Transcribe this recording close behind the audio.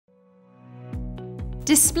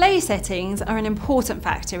Display settings are an important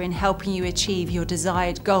factor in helping you achieve your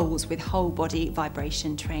desired goals with whole body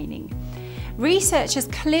vibration training. Research has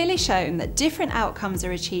clearly shown that different outcomes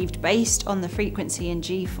are achieved based on the frequency and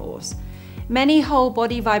G-force. Many whole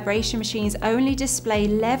body vibration machines only display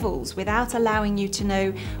levels without allowing you to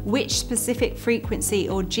know which specific frequency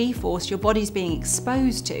or G-force your body's being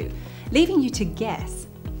exposed to, leaving you to guess.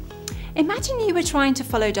 Imagine you were trying to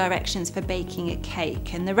follow directions for baking a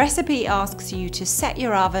cake and the recipe asks you to set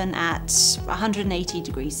your oven at 180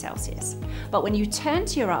 degrees Celsius. But when you turn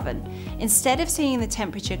to your oven, instead of seeing the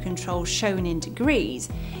temperature control shown in degrees,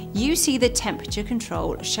 you see the temperature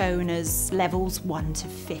control shown as levels 1 to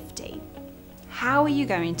 50. How are you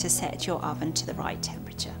going to set your oven to the right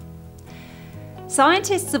temperature?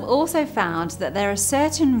 Scientists have also found that there are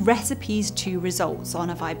certain recipes to results on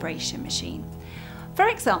a vibration machine. For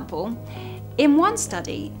example, in one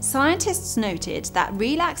study, scientists noted that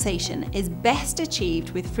relaxation is best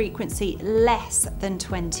achieved with frequency less than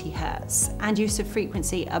 20 Hz, and use of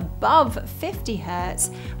frequency above 50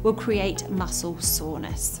 Hz will create muscle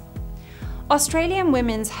soreness. Australian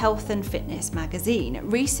Women's Health and Fitness magazine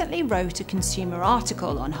recently wrote a consumer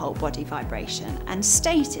article on whole body vibration and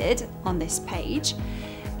stated on this page,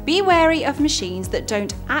 "Be wary of machines that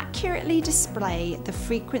don't accurately display the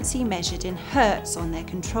frequency measured in Hertz on their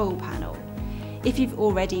control panel. If you've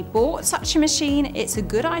already bought such a machine, it's a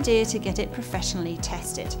good idea to get it professionally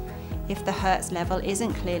tested. If the Hertz level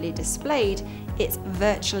isn't clearly displayed, it's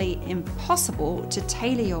virtually impossible to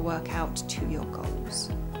tailor your workout to your goals."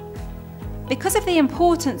 Because of the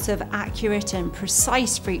importance of accurate and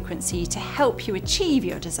precise frequency to help you achieve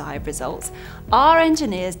your desired results, our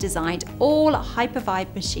engineers designed all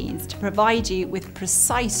HyperVibe machines to provide you with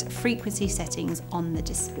precise frequency settings on the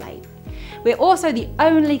display. We're also the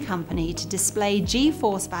only company to display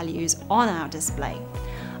G-force values on our display.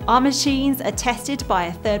 Our machines are tested by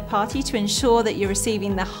a third party to ensure that you're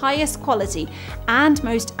receiving the highest quality and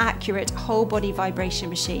most accurate whole body vibration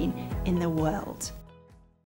machine in the world.